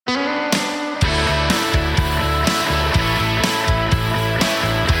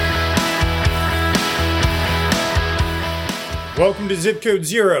Welcome to Zip Code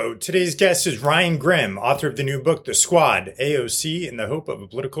Zero. Today's guest is Ryan Grim, author of the new book, The Squad, AOC in the Hope of a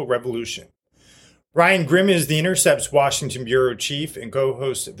Political Revolution. Ryan Grim is The Intercept's Washington bureau chief and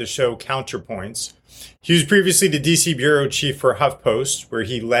co-host of the show Counterpoints. He was previously the DC bureau chief for HuffPost, where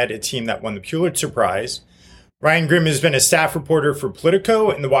he led a team that won the Pulitzer Prize. Ryan Grim has been a staff reporter for Politico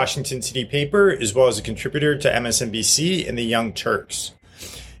and the Washington City paper, as well as a contributor to MSNBC and the Young Turks.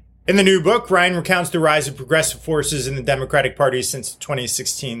 In the new book, Ryan recounts the rise of progressive forces in the Democratic Party since the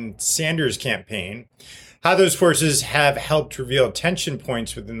 2016 Sanders campaign, how those forces have helped reveal tension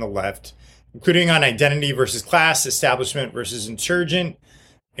points within the left, including on identity versus class, establishment versus insurgent,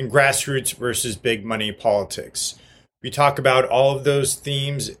 and grassroots versus big money politics. We talk about all of those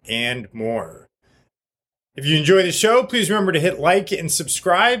themes and more. If you enjoy the show, please remember to hit like and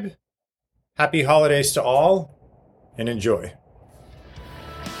subscribe. Happy holidays to all, and enjoy.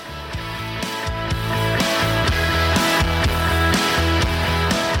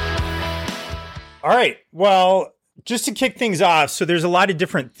 All right. Well, just to kick things off, so there's a lot of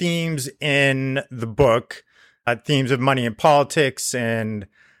different themes in the book, themes of money and politics and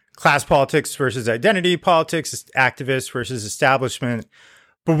class politics versus identity politics, activists versus establishment.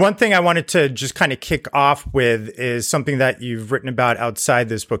 But one thing I wanted to just kind of kick off with is something that you've written about outside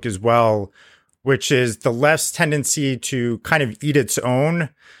this book as well, which is the left's tendency to kind of eat its own.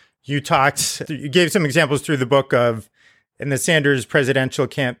 You gave some examples through the book of in the Sanders presidential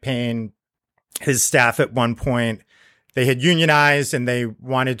campaign, his staff at one point, they had unionized and they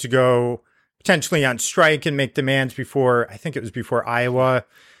wanted to go potentially on strike and make demands before Iowa.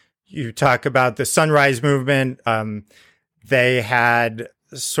 You talk about the Sunrise Movement. They had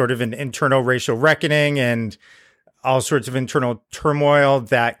sort of an internal racial reckoning and all sorts of internal turmoil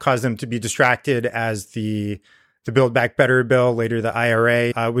that caused them to be distracted as the Build Back Better bill, later the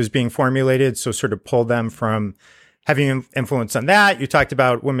IRA, was being formulated. So sort of pulled them from having influence on that. You talked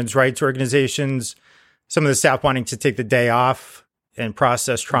about women's rights organizations, some of the staff wanting to take the day off and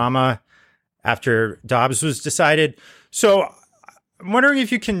process trauma after Dobbs was decided. So I'm wondering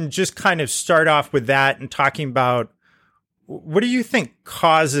if you can just kind of start off with that and talking about what do you think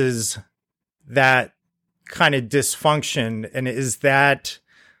causes that kind of dysfunction? And is that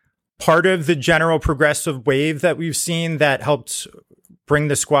part of the general progressive wave that we've seen that helped bring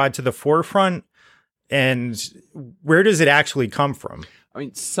the squad to the forefront? And where does it actually come from? I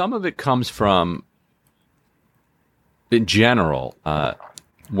mean, some of it comes from, in general,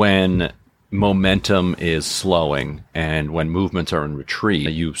 when momentum is slowing and when movements are in retreat,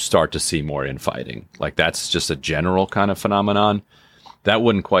 you start to see more infighting. Like, that's just a general kind of phenomenon. That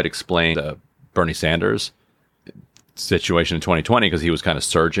wouldn't quite explain the Bernie Sanders situation in 2020 because he was kind of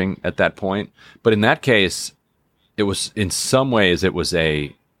surging at that point. But in that case, it was, in some ways, it was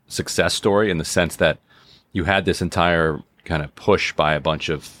a success story in the sense that you had this entire kind of push by a bunch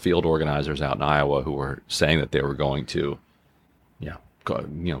of field organizers out in Iowa who were saying that they were going to,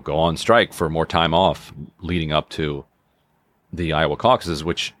 go on strike for more time off leading up to the Iowa caucuses,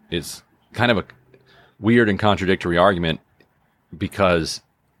 which is kind of a weird and contradictory argument because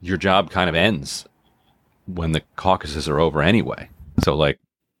your job kind of ends when the caucuses are over anyway. So, like,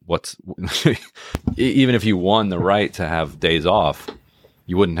 even if you won the right to have days off,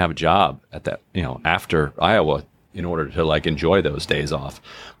 you wouldn't have a job at that, after Iowa in order to like enjoy those days off.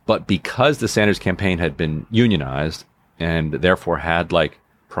 But because the Sanders campaign had been unionized and therefore had like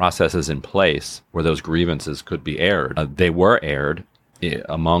processes in place where those grievances could be aired, they were aired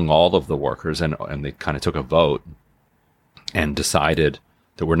among all of the workers, and they kind of took a vote and decided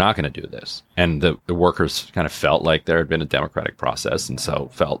that we're not going to do this. And the workers kind of felt like there had been a democratic process, and so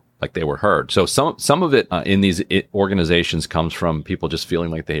felt like they were heard. So some of it in these organizations comes from people just feeling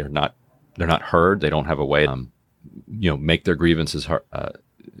like they're not heard. They don't have a way to, make their grievances heard,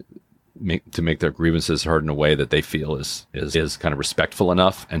 make their grievances heard in a way that they feel is kind of respectful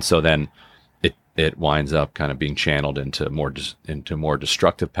enough. And so then it winds up kind of being channeled into more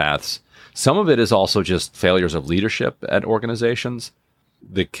destructive paths. Some of it is also just failures of leadership at organizations.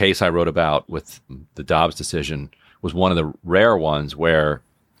 The case I wrote about with the Dobbs decision was one of the rare ones where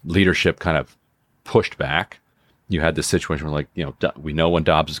leadership kind of pushed back. You had this situation where, we know when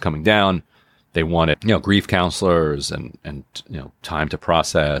Dobbs is coming down. They wanted, grief counselors and time to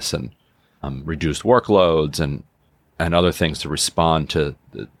process and reduced workloads and other things to respond to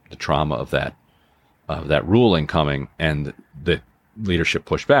the trauma of that ruling coming. And the leadership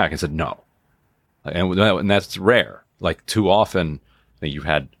pushed back and said no. And that's rare. Like, too often you've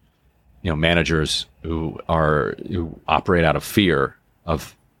had, managers who operate out of fear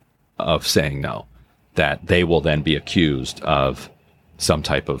of saying no, that they will then be accused of some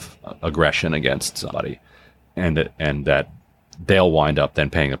type of aggression against somebody, and that they'll wind up then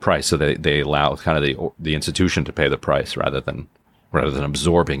paying the price. So they allow kind of the institution to pay the price rather than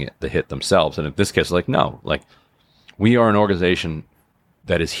absorbing the hit themselves. And in this case, like, no, like, we are an organization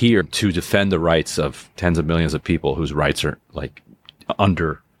that is here to defend the rights of tens of millions of people whose rights are like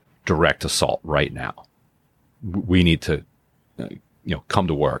under direct assault right now. We need to, come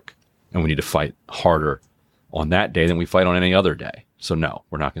to work, and we need to fight harder on that day than we fight on any other day. So no,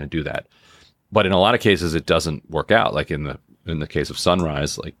 we're not going to do that. But in a lot of cases, it doesn't work out. Like in the case of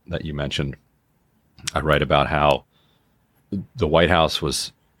Sunrise, like that you mentioned, I write about how the White House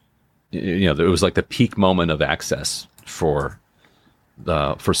was, it was like the peak moment of access for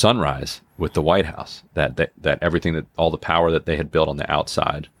Sunrise with the White House, that everything, that all the power that they had built on the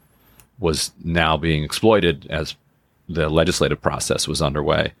outside was now being exploited as the legislative process was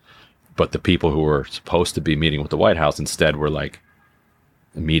underway. But the people who were supposed to be meeting with the White House instead were like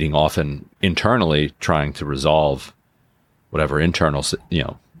meeting often internally, trying to resolve whatever internal,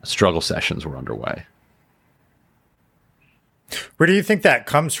 struggle sessions were underway. Where do you think that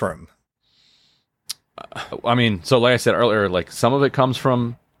comes from? I mean, so like I said earlier, like some of it comes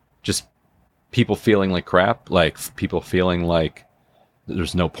from just people feeling like crap, like people feeling like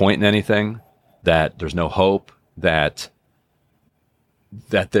there's no point in anything, that there's no hope, that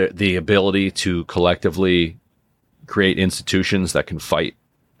the ability to collectively create institutions that can fight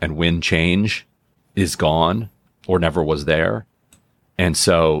and win change is gone or never was there. And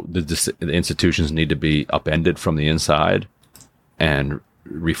so the institutions need to be upended from the inside and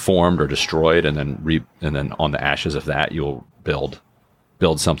reformed or destroyed, and then on the ashes of that you'll build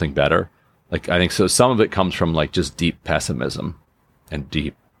something better. Like, I think so some of it comes from like just deep pessimism and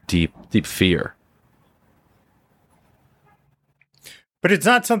deep fear. But it's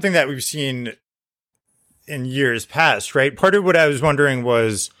not something that we've seen in years past, right? Part of what I was wondering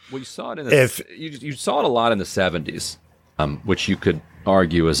was, well, you saw it you saw it a lot in the 70s, which you could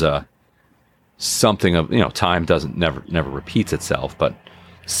argue is something of, time never repeats itself, but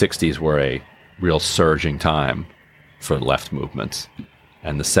 60s were a real surging time for left movements,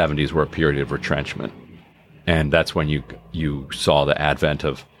 and the 70s were a period of retrenchment. And that's when you saw the advent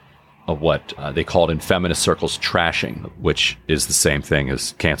of what they called in feminist circles trashing, which is the same thing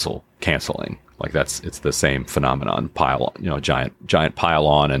as canceling. Like it's the same phenomenon, giant pile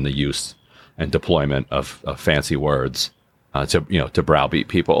on, and the use and deployment of fancy words to browbeat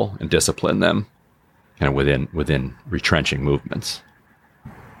people and discipline them, kind of within retrenching movements.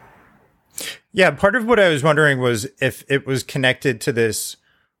 Yeah, part of what I was wondering was if it was connected to this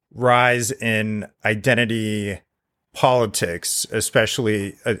rise in identity politics,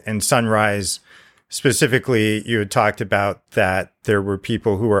 especially in Sunrise. Specifically, you had talked about that there were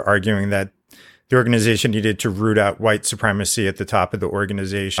people who were arguing that the organization needed to root out white supremacy at the top of the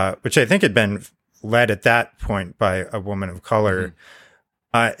organization, which I think had been led at that point by a woman of color.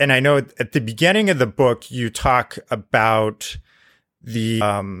 Mm-hmm. And I know at the beginning of the book, you talk about the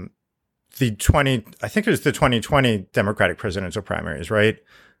 2020 Democratic presidential primaries, right?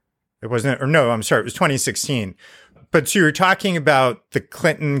 It wasn't, or no, I'm sorry, it was 2016. But so you're talking about the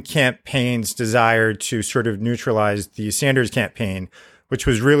Clinton campaign's desire to sort of neutralize the Sanders campaign, which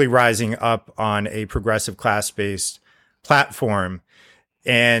was really rising up on a progressive class-based platform.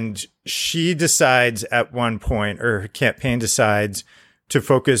 And she decides at one point, or her campaign decides, to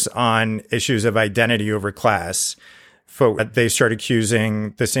focus on issues of identity over class. They start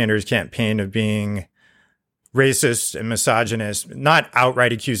accusing the Sanders campaign of being racist and misogynist, not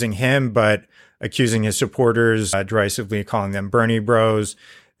outright accusing him, but accusing his supporters, derisively calling them Bernie bros.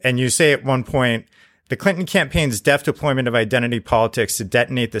 And you say at one point, the Clinton campaign's deft deployment of identity politics to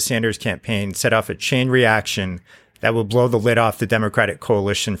detonate the Sanders campaign set off a chain reaction that will blow the lid off the Democratic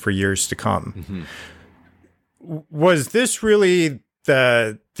coalition for years to come. Mm-hmm. Was this really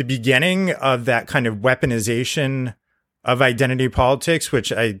the beginning of that kind of weaponization of identity politics,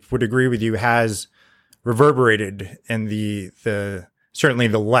 which I would agree with you has reverberated in the certainly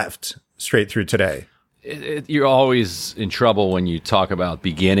the left straight through today? You're always in trouble when you talk about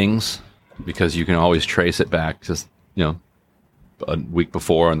beginnings, because you can always trace it back to, a week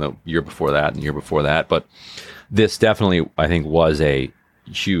before and the year before that and the year before that. But this definitely, I think, was a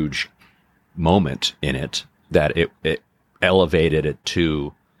huge moment in it, that it elevated it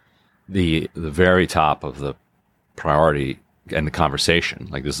to the very top of the priority and the conversation.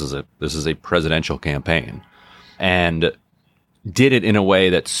 Like, this is a presidential campaign, and did it in a way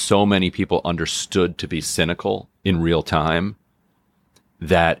that so many people understood to be cynical in real time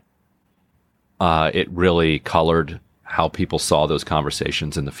that it really colored how people saw those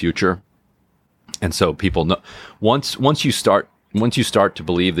conversations in the future. And so people know, once you start to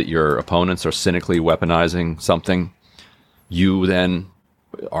believe that your opponents are cynically weaponizing something, you then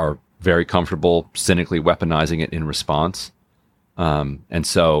are very comfortable cynically weaponizing it in response. And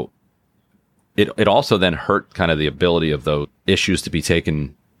so it also then hurt kind of the ability of those issues to be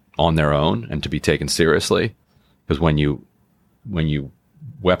taken on their own and to be taken seriously. Because when you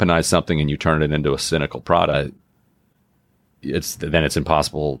weaponize something and you turn it into a cynical product, it's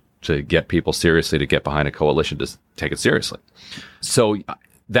impossible to get people seriously to get behind a coalition to take it seriously. So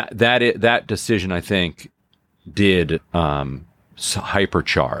that decision, I think, did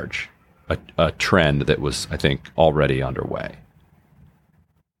hypercharge a trend that was, I think, already underway.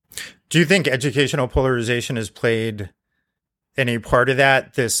 Do you think educational polarization has played any part of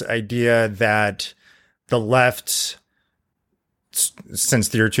that? This idea that the left, since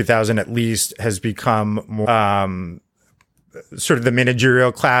the year 2000 at least, has become more, sort of the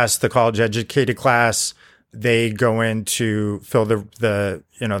managerial class, the college-educated class. They go in to fill the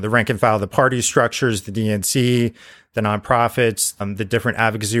rank and file, the party structures, the DNC, the nonprofits, the different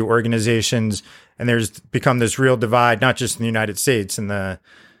advocacy organizations, and there's become this real divide, not just in the United States, in the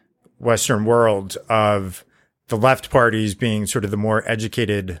Western world, of the left parties being sort of the more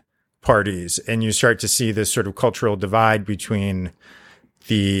educated parties, and you start to see this sort of cultural divide between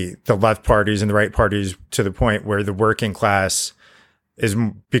the left parties and the right parties, to the point where the working class is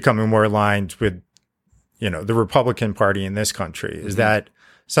becoming more aligned with, the Republican Party in this country. Is that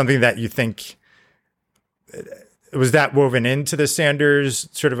something that you think, was that woven into the Sanders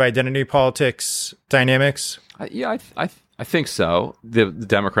sort of identity politics dynamics? Yeah, I think so. The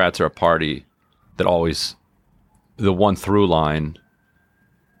Democrats are a party that always, the one through line,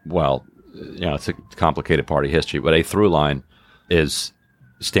 well, it's a complicated party history, but a through line is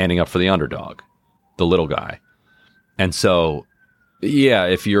standing up for the underdog, the little guy. And so, yeah,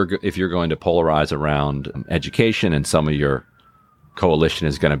 if you're going to polarize around education and some of your coalition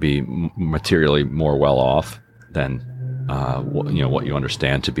is going to be materially more well off than what you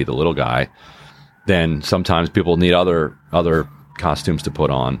understand to be the little guy, then sometimes people need other costumes to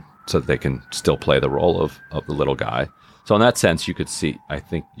put on so that they can still play the role of the little guy. So in that sense, I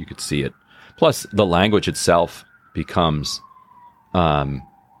think you could see it. Plus, the language itself becomes a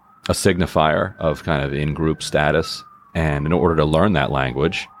signifier of kind of in-group status. And in order to learn that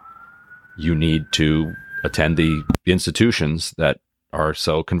language, you need to attend the institutions that are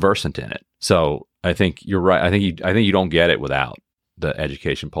so conversant in it. So I think you're right. I think you don't get it without the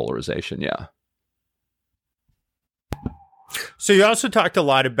education polarization. Yeah. So you also talked a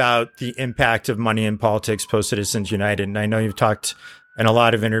lot about the impact of money in politics post Citizens United. And I know you've talked in a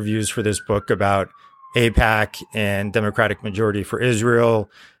lot of interviews for this book about AIPAC and Democratic Majority for Israel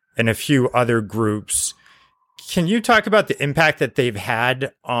and a few other groups. Can you talk about the impact that they've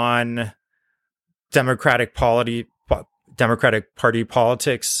had on Democratic Party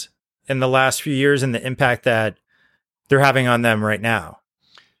politics in the last few years, and the impact that they're having on them right now?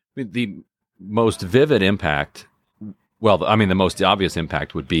 The most vivid impact, the most obvious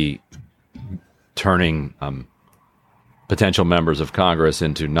impact would be turning potential members of Congress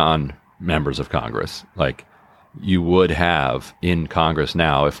into non-members of Congress. Like you would have in Congress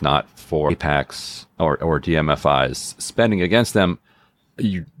now, if not for AIPACs or DMFIs spending against them.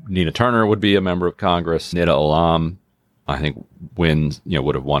 Nina Turner would be a member of Congress. Nida Olam, I think,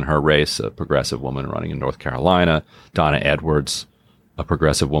 would have won her race, a progressive woman running in North Carolina. Donna Edwards, a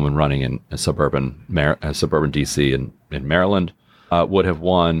progressive woman running in suburban DC in Maryland, would have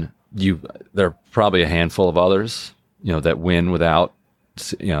won. There are probably a handful of others, that win without,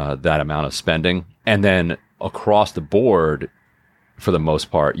 that amount of spending. And then across the board, for the most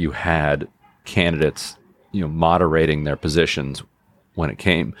part, you had candidates, moderating their positions when it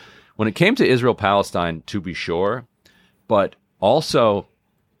came to Israel-Palestine, to be sure, but also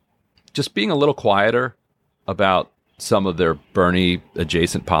just being a little quieter about some of their Bernie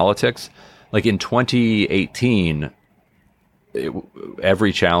adjacent politics. Like in 2018,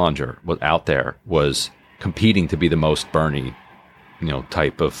 every challenger was out there was competing to be the most Bernie,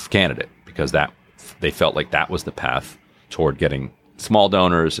 type of candidate, because they felt like that was the path toward getting small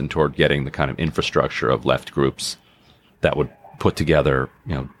donors and toward getting the kind of infrastructure of left groups that would put together,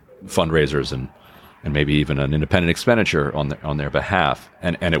 fundraisers and maybe even an independent expenditure on their behalf,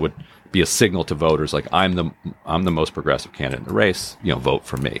 and it would be a signal to voters like, I'm the most progressive candidate in the race, vote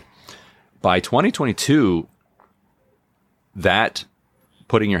for me. By 2022, that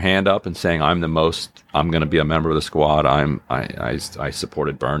putting your hand up and saying I'm going to be a member of the squad, I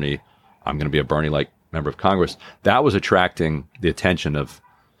supported Bernie, I'm going to be a Bernie-like member of Congress, that was attracting the attention of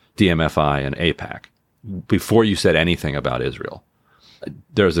DMFI and AIPAC before you said anything about Israel.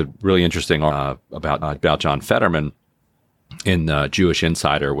 There's a really interesting about John Fetterman in Jewish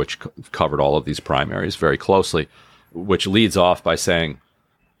Insider, which covered all of these primaries very closely, which leads off by saying,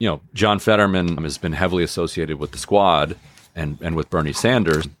 John Fetterman has been heavily associated with the Squad and with Bernie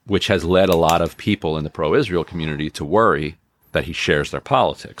Sanders, which has led a lot of people in the pro-Israel community to worry that he shares their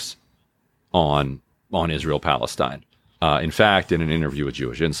politics on Israel-Palestine. In fact, in an interview with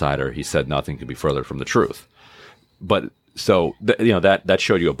Jewish Insider, he said nothing could be further from the truth. But so that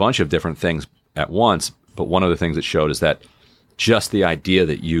showed you a bunch of different things at once. But one of the things it showed is that just the idea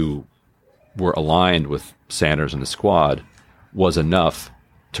that you were aligned with Sanders and the Squad was enough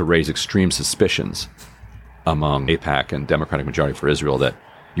to raise extreme suspicions among AIPAC and Democratic Majority for Israel that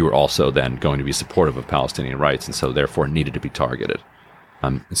you were also then going to be supportive of Palestinian rights, and so therefore needed to be targeted.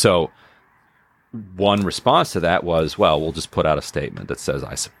 So one response to that was, well, we'll just put out a statement that says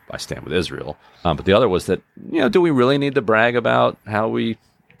I stand with Israel. But the other was that, do we really need to brag about how we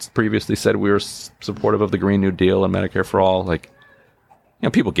previously said we were supportive of the Green New Deal and Medicare for All? Like,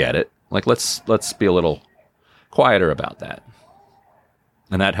 people get it. Like, let's be a little quieter about that.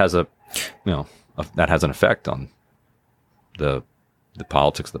 And that has that has an effect on the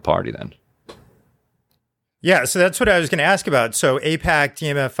politics of the party then. Yeah, so that's what I was going to ask about. So AIPAC,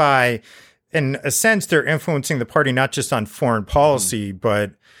 DMFI, in a sense, they're influencing the party not just on foreign policy,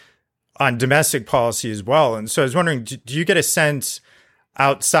 but on domestic policy as well. And so I was wondering, do you get a sense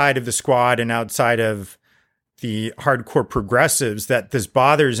outside of the Squad and outside of the hardcore progressives that this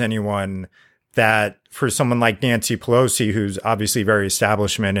bothers anyone, that for someone like Nancy Pelosi, who's obviously very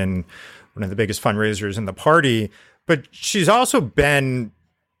establishment and one of the biggest fundraisers in the party, but she's also been,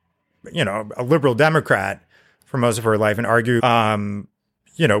 a liberal Democrat for most of her life and argued, one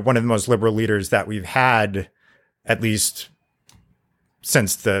of the most liberal leaders that we've had, at least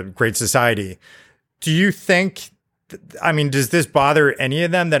since the Great Society. Do you think, does this bother any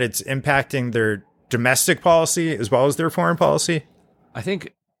of them that it's impacting their domestic policy as well as their foreign policy? I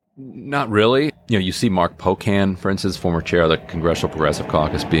think not really. You see Mark Pocan, for instance, former chair of the Congressional Progressive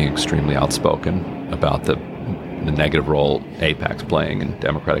Caucus, being extremely outspoken about the negative role AIPAC's playing in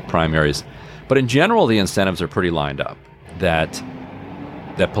Democratic primaries. But in general, the incentives are pretty lined up. That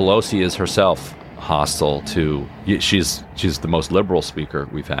Pelosi is herself hostile to, she's the most liberal speaker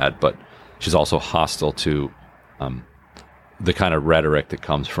we've had, but she's also hostile to the kind of rhetoric that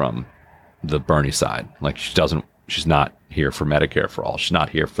comes from the Bernie side. Like, she's not here for Medicare for all. She's not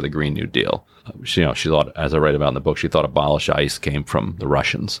here for the Green New Deal. She thought, as I write about in the book, she thought abolish ICE came from the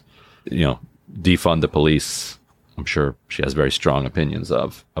Russians. Defund the police, I'm sure she has very strong opinions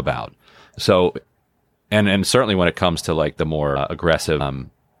about. So, and certainly when it comes to like the more aggressive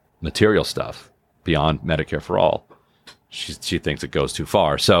material stuff beyond Medicare for all, she thinks it goes too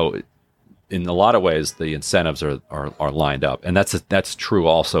far. So in a lot of ways, the incentives are lined up. And that's true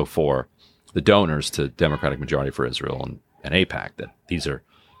also for the donors to Democratic Majority for Israel and AIPAC, that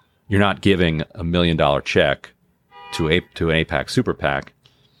you're not giving $1 million check to an AIPAC super PAC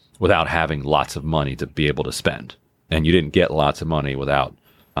without having lots of money to be able to spend. And you didn't get lots of money without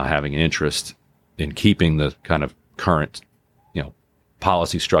having an interest in keeping the kind of current,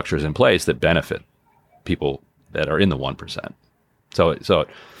 policy structures in place that benefit people that are in the 1%. So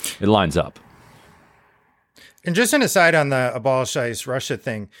it lines up. And just an aside on the abolish ICE Russia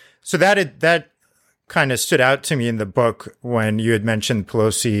thing. So that kind of stood out to me in the book when you had mentioned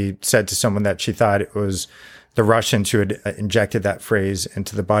Pelosi said to someone that she thought it was the Russians who had injected that phrase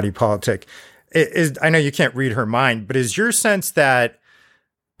into the body politic. I know you can't read her mind, but is your sense that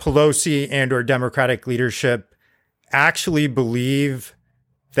Pelosi and or Democratic leadership actually believe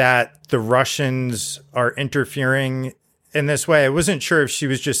that the Russians are interfering in this way? I wasn't sure if she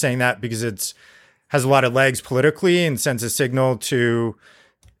was just saying that because has a lot of legs politically and sends a signal to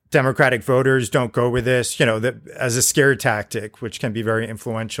Democratic voters, don't go with this, as a scare tactic, which can be very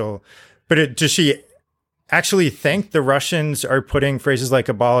influential. But does she actually think the Russians are putting phrases like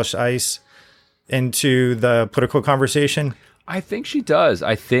abolish ICE into the political conversation? I think she does.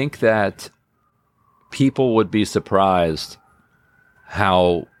 I think that people would be surprised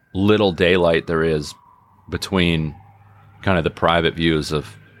how little daylight there is between kind of the private views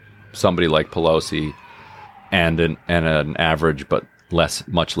of somebody like Pelosi and an average but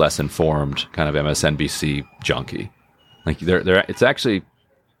much less informed kind of MSNBC junkie. Like it's actually,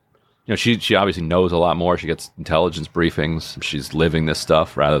 she obviously knows a lot more. She gets intelligence briefings. She's living this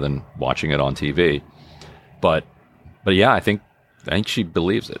stuff rather than watching it on TV. But yeah, I think she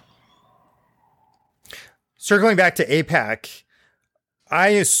believes it. Circling back to AIPAC, I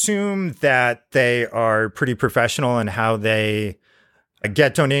assume that they are pretty professional in how they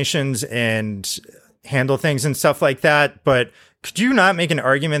get donations and handle things and stuff like that. But could you not make an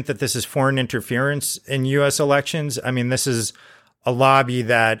argument that this is foreign interference in U.S. elections? I mean, this is a lobby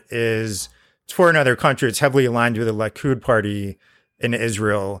that is it's for another country. It's heavily aligned with the Likud party in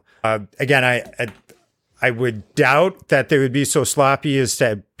Israel. Again, I would doubt that they would be so sloppy as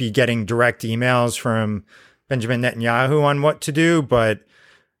to be getting direct emails from Benjamin Netanyahu on what to do, but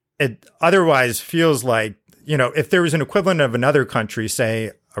it otherwise feels like, if there was an equivalent of another country,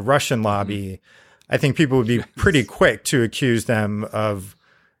 say a Russian lobby, I think people would be pretty quick to accuse them of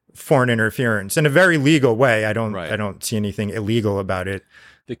foreign interference in a very legal way. I don't see anything illegal about it.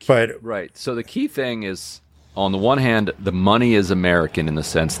 Right. So the key thing is, on the one hand, the money is American in the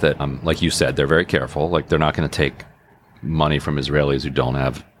sense that, like you said, they're very careful. Like, they're not going to take money from Israelis who don't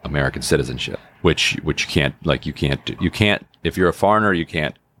have American citizenship, which you can't, if you're a foreigner, you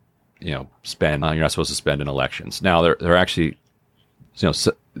can't, spend, you're not supposed to spend in elections. Now, there actually,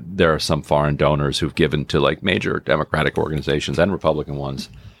 there are some foreign donors who've given to like major Democratic organizations and Republican ones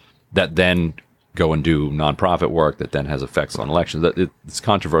that then go and do nonprofit work that then has effects on elections. It's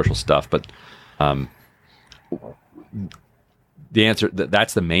controversial stuff, but the answer,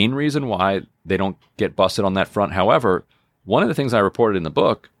 that's the main reason why they don't get busted on that front. However, one of the things I reported in the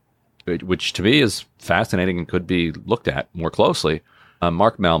book, which to me is fascinating and could be looked at more closely,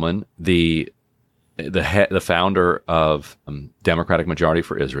 Mark Mellman, the founder of Democratic Majority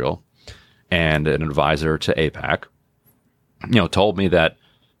for Israel and an advisor to AIPAC, told me that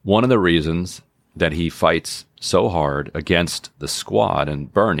one of the reasons that he fights so hard against the Squad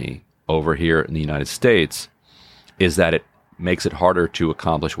and Bernie over here in the United States is that it makes it harder to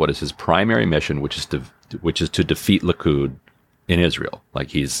accomplish what is his primary mission, which is to defeat Likud in Israel. Like,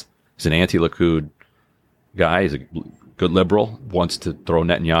 he's an anti-Likud guy. He's a good liberal, wants to throw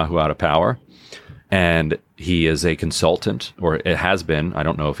Netanyahu out of power. And he is a consultant, or it has been, I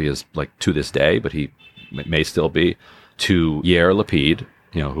don't know if he is like to this day, but he may still be, to Yair Lapid,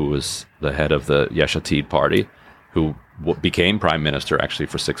 who was the head of the Yesh Atid party, who became prime minister actually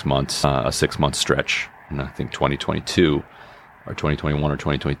for 6 months, a 6-month stretch in I think 2022 or 2021 or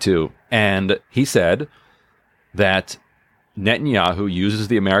 2022. And he said that Netanyahu uses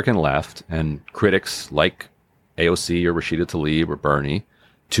the American left and critics like AOC or Rashida Tlaib or Bernie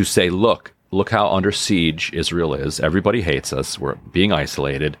to say, look how under siege Israel is. Everybody hates us. We're being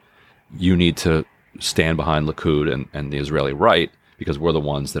isolated. You need to stand behind Likud and the Israeli right, because we're the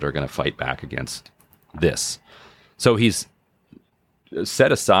ones that are going to fight back against this. So he's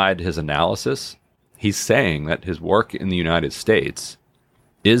set aside his analysis. He's saying that his work in the United States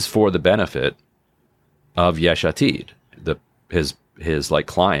is for the benefit of Yesh Atid, his like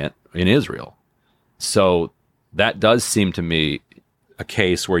client in Israel. So that does seem to me a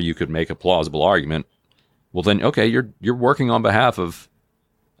case where you could make a plausible argument. Well, then, okay, you're working on behalf of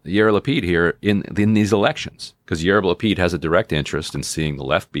Yair Lapid here in these elections, because Yair Lapid has a direct interest in seeing the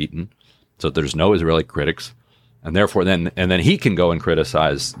left beaten, so there's no Israeli critics, and therefore then he can go and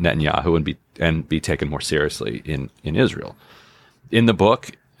criticize Netanyahu and be taken more seriously in Israel. In the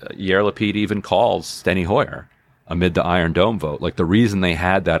book, Yair Lapid even calls Steny Hoyer amid the Iron Dome vote. Like, the reason they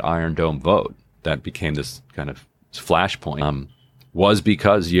had that Iron Dome vote that became this kind of flashpoint was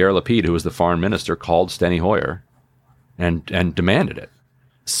because Yair Lapid, who was the foreign minister, called Steny Hoyer and demanded it.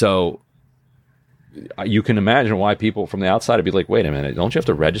 So you can imagine why people from the outside would be like, wait a minute, don't you have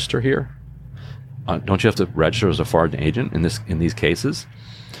to register here? Don't you have to register as a foreign agent in these cases?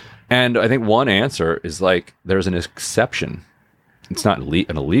 And I think one answer is like, there's an exception. It's not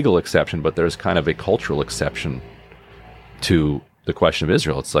an illegal exception, but there's kind of a cultural exception to the question of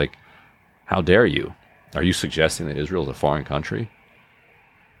Israel. It's like, how dare you? Are you suggesting that Israel is a foreign country?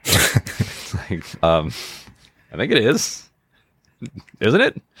 It's like, I think it is. Isn't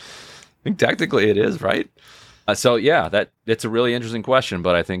it? I think technically it is, right? So yeah, it's a really interesting question,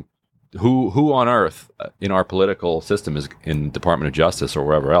 but I think who on earth in our political system is in Department of Justice or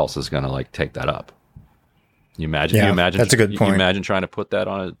wherever else is going to like take that up? You imagine that's a good point. You imagine trying to put that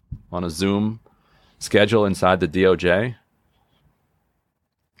on a Zoom schedule inside the DOJ?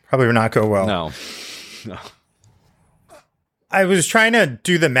 Probably would not go well. No. I was trying to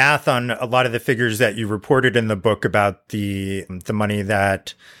do the math on a lot of the figures that you reported in the book about the money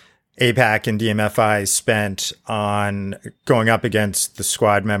that AIPAC and DMFI spent on going up against the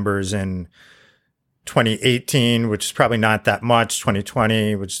Squad members in 2018, which is probably not that much,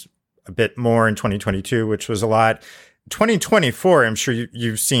 2020, which is a bit more, in 2022, which was a lot. 2024, I'm sure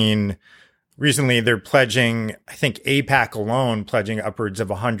you've seen recently, they're pledging, I think AIPAC alone pledging upwards of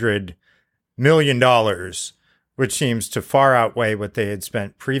 $100 million, which seems to far outweigh what they had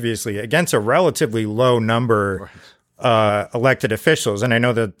spent previously against a relatively low number elected officials. And I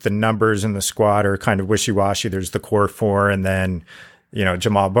know that the numbers in the Squad are kind of wishy-washy. There's the core four, and then,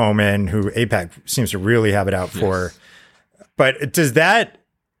 Jamal Bowman, who AIPAC seems to really have it out for. But does that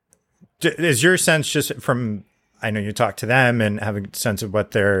Is your sense just from, I know you talk to them and have a sense of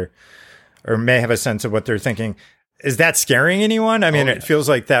what they're, or may have a sense of what they're thinking. Is that scaring anyone? I mean, It feels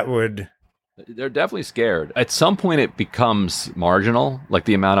like that would. They're definitely scared. At some point, it becomes marginal, like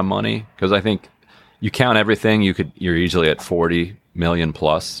the amount of money, because I think you count everything, you're usually at 40 million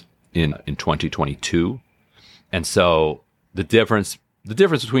plus in 2022, and so the difference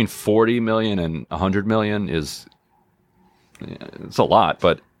between 40 million and 100 million is it's a lot.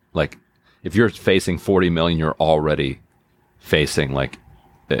 But like, if you're facing 40 million, you're already facing like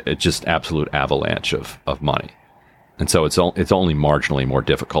a just absolute avalanche of money. And so it's only marginally more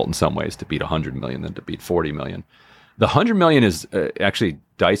difficult in some ways to beat 100 million than to beat 40 million. The 100 million is actually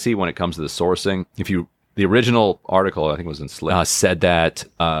dicey when it comes to the sourcing. The original article, I think it was in Slate, said that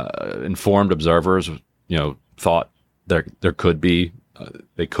informed observers, thought there could be,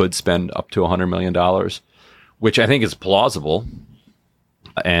 they could spend up to $100 million, which I think is plausible.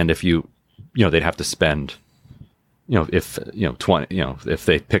 And if they'd have to spend, if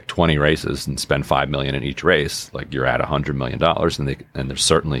they pick 20 races and spend $5 million in each race, like you're at $100 million, and there's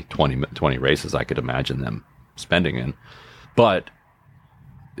certainly 20 races I could imagine them spending in. But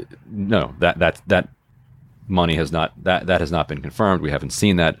no, that money has not been confirmed. We haven't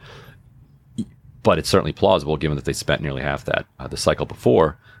seen that, but it's certainly plausible given that they spent nearly half that the cycle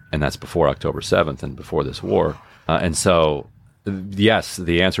before, and that's before October 7th and before this war. And so, yes,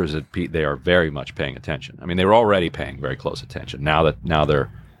 the answer is that they are very much paying attention. I mean, they were already paying very close attention. Now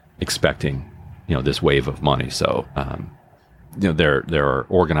they're expecting, this wave of money. So, there are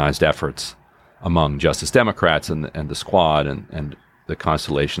organized efforts among Justice Democrats and the Squad and the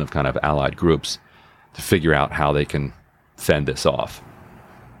constellation of kind of allied groups to figure out how they can fend this off.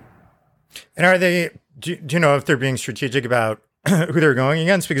 And are they? Do you know if they're being strategic about who they're going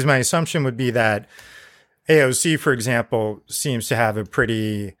against? Because my assumption would be that AOC, for example, seems to have a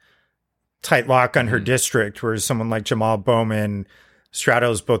pretty tight lock on her district, whereas someone like Jamal Bowman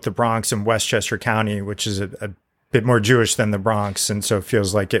straddles both the Bronx and Westchester County, which is a bit more Jewish than the Bronx, and so it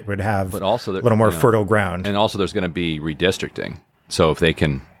feels like it would have a little more fertile ground. And also there's going to be redistricting. So if they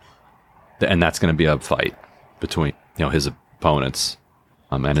can, and that's going to be a fight between his opponents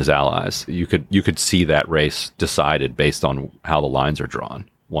and his allies. You could see that race decided based on how the lines are drawn,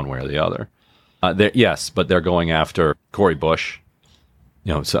 one way or the other. Yes, but they're going after Cori Bush.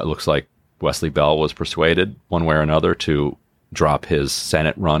 So it looks like Wesley Bell was persuaded one way or another to drop his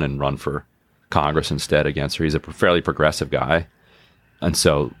Senate run and run for Congress instead against her. He's a fairly progressive guy, and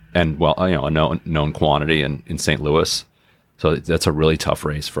a known quantity in St. Louis. So that's a really tough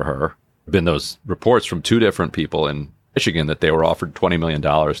race for her. Been those reports from two different people in Michigan that they were offered $20 million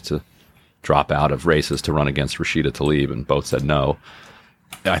to drop out of races to run against Rashida Tlaib, and both said no.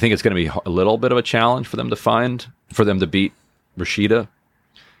 I think it's going to be a little bit of a challenge for them to beat Rashida,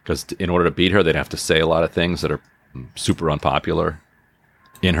 because in order to beat her, they'd have to say a lot of things that are super unpopular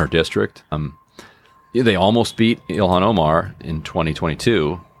in her district. They almost beat Ilhan Omar in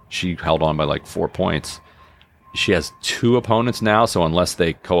 2022. She held on by like 4 points. She has two opponents now, so unless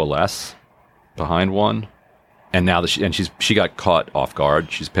they coalesce behind one, and now she got caught off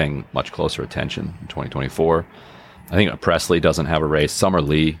guard. She's paying much closer attention in 2024. I think Presley doesn't have a race. Summer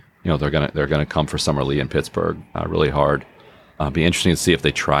Lee, they're gonna come for Summer Lee in Pittsburgh really hard. Be interesting to see if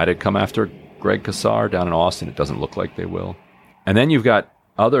they try to come after Greg Casar down in Austin. It doesn't look like they will. And then you've got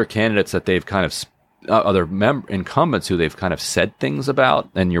other candidates that they've kind of incumbents who they've kind of said things about,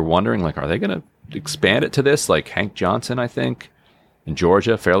 and you're wondering, like, are they going to expand it to this? Like Hank Johnson, I think, in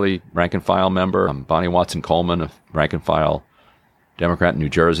Georgia, fairly rank and file member. Bonnie Watson Coleman, a rank and file Democrat in New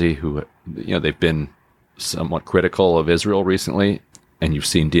Jersey, who they've been somewhat critical of Israel recently, and you've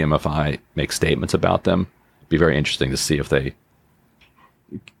seen DMFI make statements about them. It'd be very interesting to see if they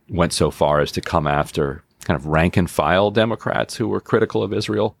went so far as to come after kind of rank and file Democrats who were critical of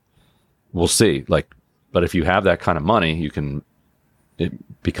Israel. We'll see. But if you have that kind of money,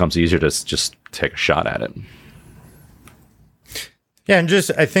 it becomes easier to just take a shot at it. Yeah, and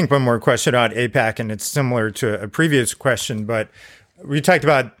just I think one more question about AIPAC, and it's similar to a previous question, but we talked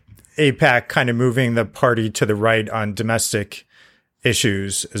about AIPAC kind of moving the party to the right on domestic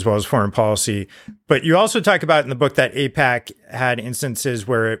issues as well as foreign policy. But you also talk about in the book that AIPAC had instances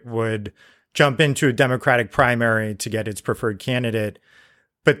where it would jump into a Democratic primary to get its preferred candidate,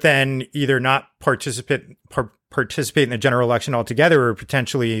 but then either not participate in the general election altogether or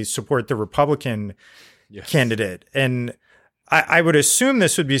potentially support the Republican candidate. And I would assume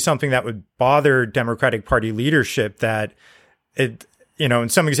this would be something that would bother Democratic Party leadership, that it, in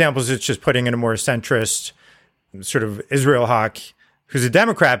some examples, it's just putting in a more centrist sort of Israel hawk who's a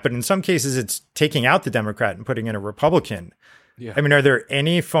Democrat, but in some cases it's taking out the Democrat and putting in a Republican. Yeah. I mean, are there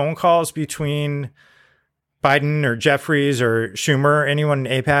any phone calls between Biden or Jeffries or Schumer, anyone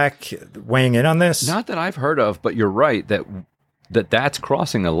in AIPAC weighing in on this? Not that I've heard of, but you're right that's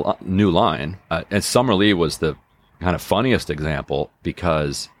crossing a new line. And Summer Lee was the kind of funniest example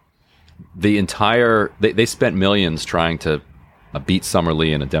because they spent millions trying to beat Summer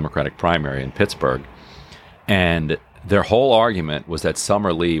Lee in a Democratic primary in Pittsburgh. And their whole argument was that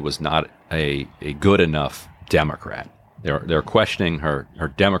Summer Lee was not a good enough Democrat. They're questioning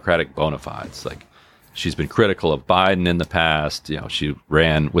her Democratic bona fides. Like, she's been critical of Biden in the past. You know, she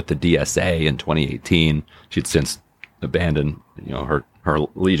ran with the DSA in 2018. She'd since abandoned, her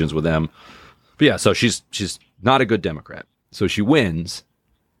allegiance with them. But yeah, so she's not a good Democrat. So she wins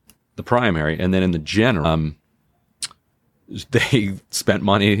the primary, and then in the general, they spent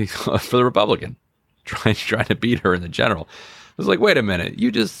money for the Republican, trying to beat her in the general. I was like, wait a minute,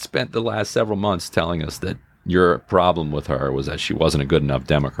 you just spent the last several months telling us that your problem with her was that she wasn't a good enough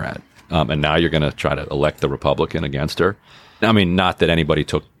Democrat, and now you're going to try to elect the Republican against her. I mean, not that anybody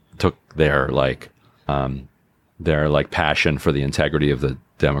took their passion for the integrity of the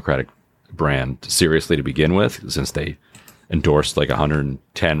Democratic brand seriously to begin with, since they endorsed like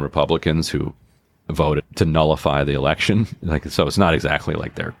 110 Republicans who voted to nullify the election. So it's not exactly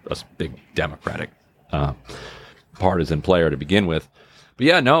like they're a big Democratic partisan player to begin with. But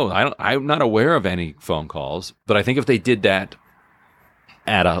yeah, no, I'm not aware of any phone calls. But I think if they did that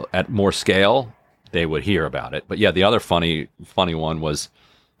at more scale, they would hear about it. But yeah, the other funny one was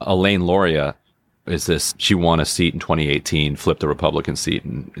Elaine Loria. She won a seat in 2018, flipped the Republican seat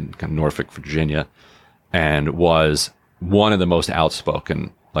in kind of Norfolk, Virginia, and was one of the most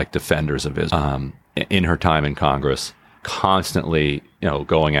outspoken defenders of Israel in her time in Congress, constantly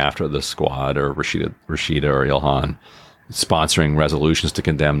going after the Squad or Rashida or Ilhan, sponsoring resolutions to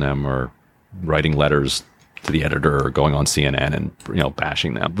condemn them or writing letters to the editor or going on CNN and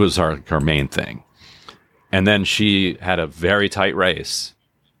bashing them. It was her main thing. And then she had a very tight race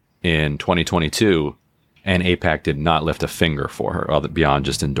in 2022, and AIPAC did not lift a finger for her beyond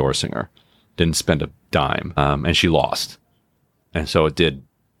just endorsing her. Didn't spend a dime, and she lost. And so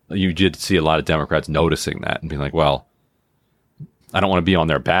you did see a lot of Democrats noticing that and being like, well, I don't want to be on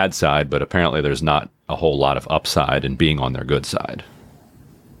their bad side, but apparently there's not a whole lot of upside in being on their good side.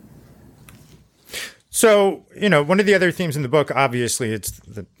 So, one of the other themes in the book, obviously,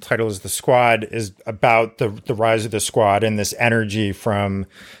 the title is The Squad, is about the rise of the Squad and this energy from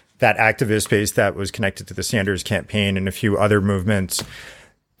that activist base that was connected to the Sanders campaign and a few other movements.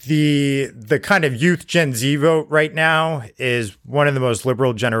 The kind of youth Gen Z vote right now is one of the most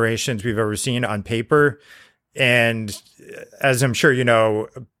liberal generations we've ever seen on paper. And as I'm sure you know,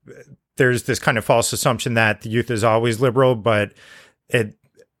 there's this kind of false assumption that the youth is always liberal, but it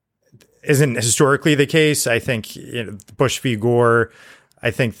isn't historically the case. I think Bush v. Gore, I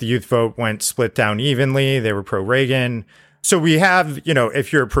think the youth vote went split down evenly. They were pro-Reagan. So we have,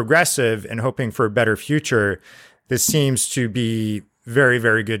 if you're a progressive and hoping for a better future, this seems to be very,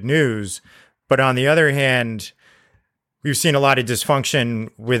 very good news. But on the other hand, we've seen a lot of dysfunction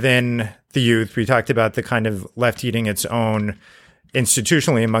within the youth. We talked about the kind of left eating its own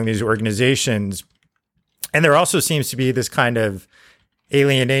institutionally among these organizations. And there also seems to be this kind of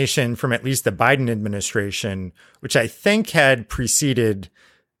alienation from at least the Biden administration, which I think had preceded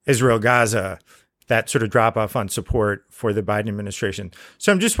Israel-Gaza, that sort of drop off on support for the Biden administration.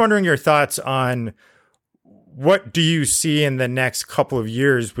 So I'm just wondering your thoughts on what do you see in the next couple of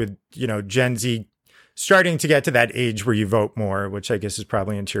years with, Gen Z starting to get to that age where you vote more, which I guess is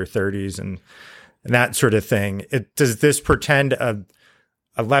probably into your 30s and that sort of thing. Does this portend a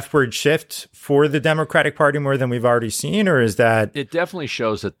leftward shift for the Democratic Party more than we've already seen, or is that... It definitely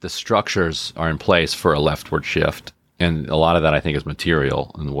shows that the structures are in place for a leftward shift, and a lot of that I think is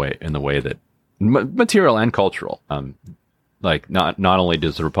material in the way that material and cultural. Not only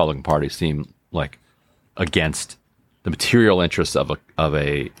does the Republican Party seem like against the material interests of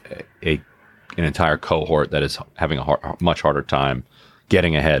an entire cohort that is having a much harder time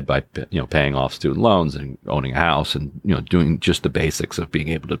getting ahead by paying off student loans and owning a house and doing just the basics of being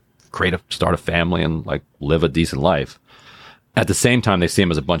able to start a family and live a decent life. At the same time, they see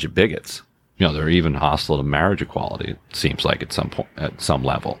them as a bunch of bigots. They're even hostile to marriage equality. It seems like at some point, at some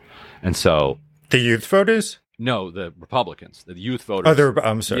level, and so the youth voters. No, the Republicans, the youth voters. Oh,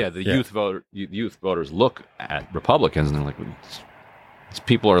 I'm sorry. Yeah, youth voters look at Republicans and they're like, these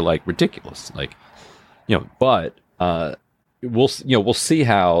people are ridiculous. But we'll see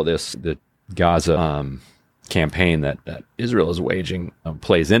how the Gaza campaign that Israel is waging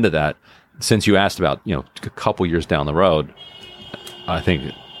plays into that. Since you asked about a couple years down the road, I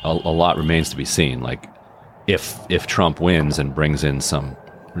think a lot remains to be seen. if Trump wins and brings in some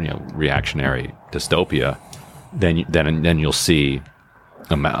reactionary dystopia, then you'll see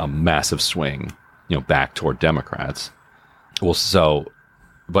a massive swing back toward Democrats. Well,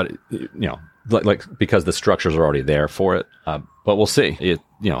 but because the structures are already there for it. But we'll see.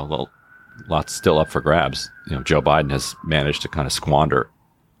 Lots still up for grabs. Joe Biden has managed to kind of squander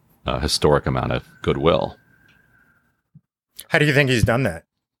a historic amount of goodwill. How do you think he's done that?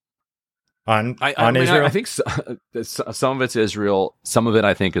 On Israel? I think some of it's Israel. Some of it,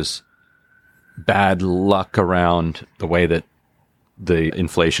 I think, is bad luck around the way that the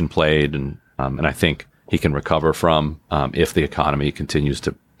inflation played, and I think he can recover from if the economy continues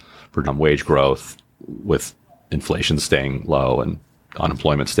to produce wage growth with inflation staying low and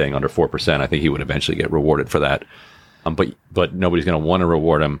unemployment staying under 4%. I think he would eventually get rewarded for that. But nobody's going to want to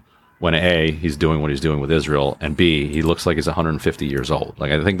reward him when A, he's doing what he's doing with Israel, and B, he looks like he's 150 years old.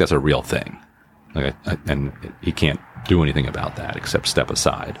 Like, I think that's a real thing. And he can't do anything about that except step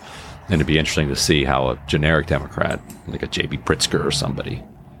aside. And it'd be interesting to see how a generic Democrat, like a J.B. Pritzker or somebody,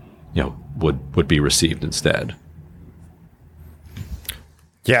 would be received instead.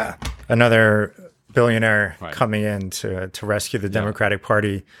 Yeah, another billionaire coming in to rescue the Democratic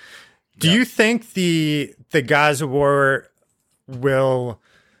Party. Do you think the Gaza war will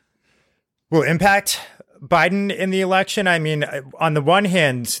impact Biden in the election? I mean, on the one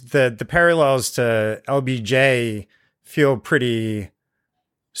hand, the parallels to LBJ feel pretty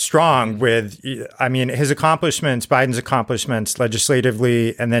strong with, I mean, his accomplishments, Biden's accomplishments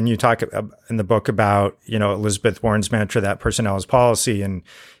legislatively. And then you talk in the book about, Elizabeth Warren's mantra that personnel is policy. And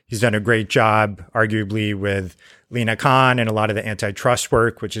he's done a great job, arguably, with Lena Khan and a lot of the antitrust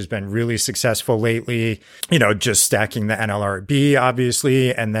work, which has been really successful lately, just stacking the NLRB,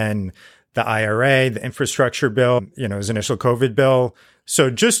 obviously, and then the IRA, the infrastructure bill, his initial COVID bill. So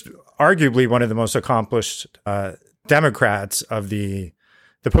just arguably one of the most accomplished Democrats of the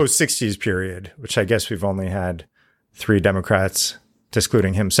post-60s period, which I guess we've only had 3 Democrats,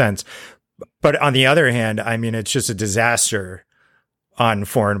 excluding him, since. But on the other hand, I mean, it's just a disaster on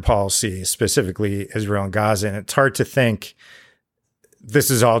foreign policy, specifically Israel and Gaza. And it's hard to think this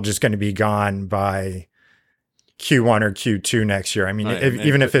is all just going to be gone by Q1 or Q2 next year. I mean,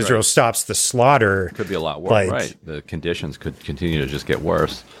 even if Israel stops the slaughter, it could be a lot worse. Right, the conditions could continue to just get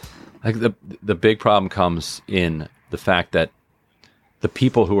worse. I think the big problem comes in the fact that the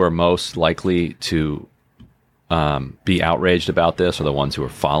people who are most likely to be outraged about this are the ones who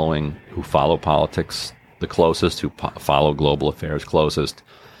follow politics the closest, who follow global affairs closest.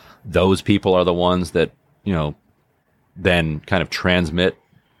 Those people are the ones that then kind of transmit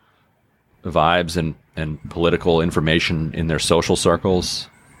vibes and political information in their social circles.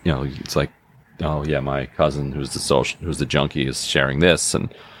 It's like, oh yeah, my cousin who's the junkie is sharing this,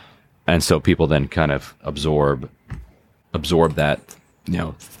 and so people then kind of absorb that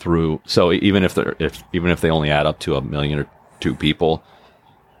through. So even if they only add up to 1 million or 2 people,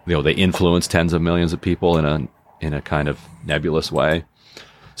 they influence tens of millions of people in a kind of nebulous way.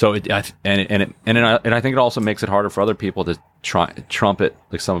 So I think it also makes it harder for other people to trumpet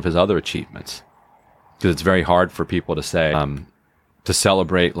like some of his other achievements, because it's very hard for people to say to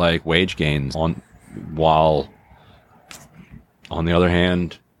celebrate like wage gains while on the other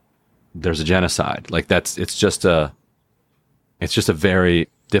hand there's a genocide. Like it's just a very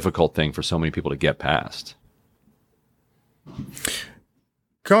difficult thing for so many people to get past.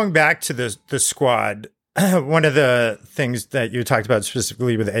 Going back to the squad, one of the things that you talked about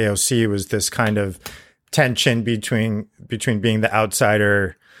specifically with AOC was this kind of tension between being the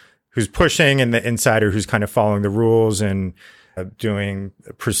outsider who's pushing and the insider who's kind of following the rules and doing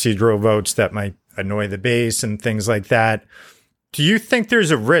procedural votes that might annoy the base and things like that. Do you think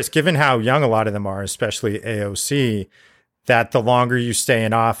there's a risk, given how young a lot of them are, especially AOC, that the longer you stay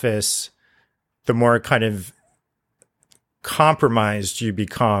in office, the more kind of compromised you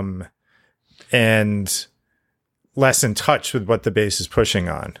become and less in touch with what the base is pushing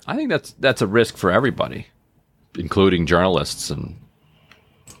on? I think that's a risk for everybody, including journalists and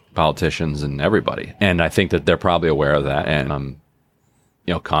politicians and everybody. And I think that they're probably aware of that, and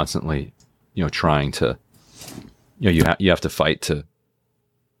constantly trying to you have to fight to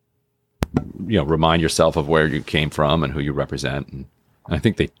remind yourself of where you came from and who you represent. And I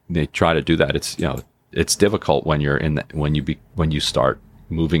think they try to do that. It's difficult when you're when you start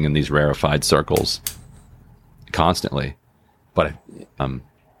moving in these rarefied circles constantly. But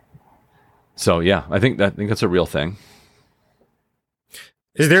so yeah, I think that's a real thing.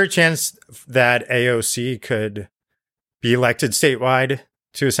 Is there a chance that AOC could be elected statewide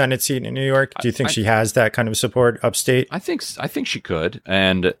to a Senate seat in New York? Do you think she has that kind of support upstate? I think she could,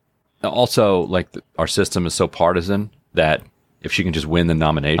 and Also, like our system is so partisan that if she can just win the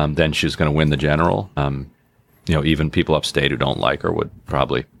nomination, then she's going to win the general. Even people upstate who don't like her would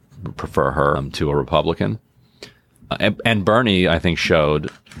probably prefer her to a Republican. And Bernie, I think, showed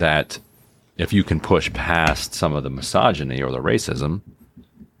that if you can push past some of the misogyny or the racism,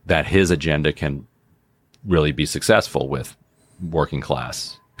 that his agenda can really be successful with working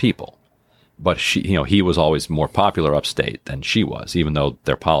class people. But he was always more popular upstate than she was, even though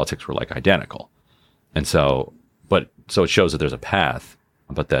their politics were like identical. And so it shows that there's a path,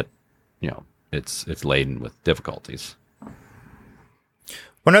 but that, it's laden with difficulties.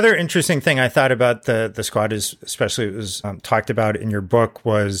 One other interesting thing I thought about the squad is, especially it was talked about in your book,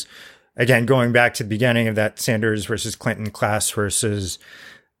 was, again, going back to the beginning of that Sanders versus Clinton, class versus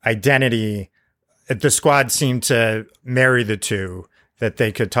identity. The squad seemed to marry the two, that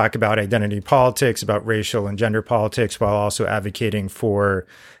they could talk about identity politics, about racial and gender politics, while also advocating for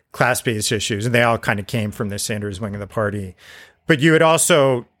class-based issues. And they all kind of came from the Sanders wing of the party. But you had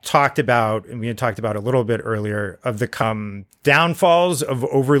also talked about, and we had talked about a little bit earlier, of the downfalls of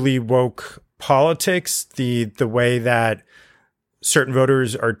overly woke politics, the way that certain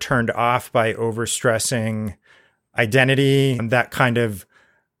voters are turned off by overstressing identity, and that kind of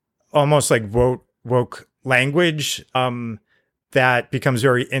almost like woke language that becomes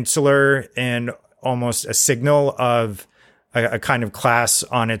very insular and almost a signal of a kind of class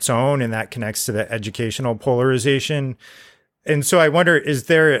on its own, and that connects to the educational polarization. And so I wonder, is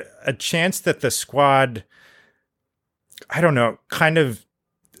there a chance that the squad, I don't know, kind of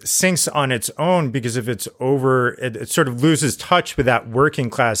sinks on its own because if it's it sort of loses touch with that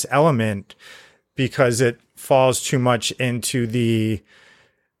working class element because it falls too much into the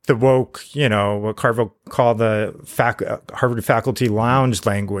woke, what Carville called the Harvard faculty lounge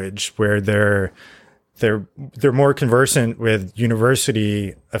language, where they're more conversant with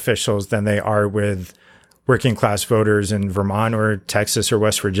university officials than they are with working class voters in Vermont or Texas or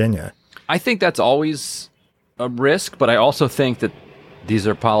West Virginia. I think that's always a risk, but I also think that these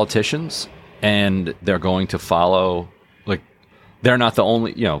are politicians and they're going to follow, like, they're not the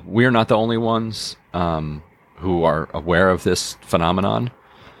only, we're not the only ones who are aware of this phenomenon.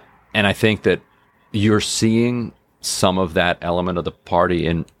 And I think that you're seeing some of that element of the party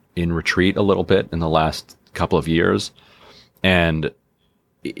in retreat a little bit in the last couple of years. And,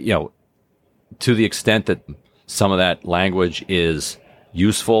 to the extent that some of that language is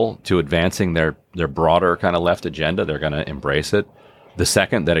useful to advancing their broader kind of left agenda, they're going to embrace it. The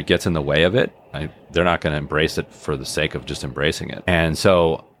second that it gets in the way of it, they're not going to embrace it for the sake of just embracing it. And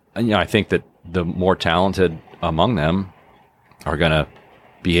so, I think that the more talented among them are going to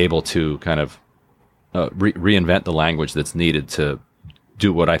be able to kind of reinvent the language that's needed to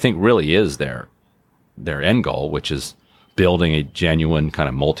do what I think really is their end goal, which is building a genuine kind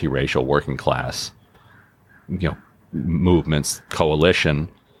of multiracial working class, movements, coalition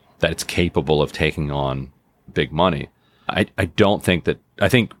that's capable of taking on big money. I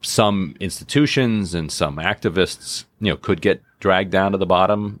think some institutions and some activists, could get dragged down to the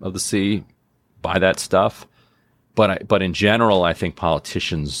bottom of the sea by that stuff. But in general, I think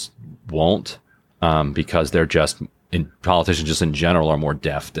politicians won't, because politicians just in general are more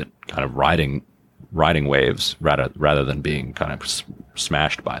deft at kind of riding waves rather than being kind of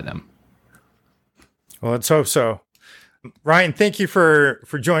smashed by them. Well, let's hope so. Ryan, thank you for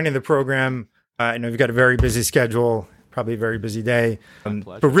joining the program. I know you've got a very busy schedule, probably a very busy day,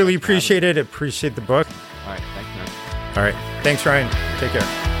 but really appreciate it. Appreciate the book. All right. Thanks, man. All right. Thanks, Ryan. Take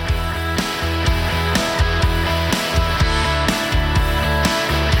care.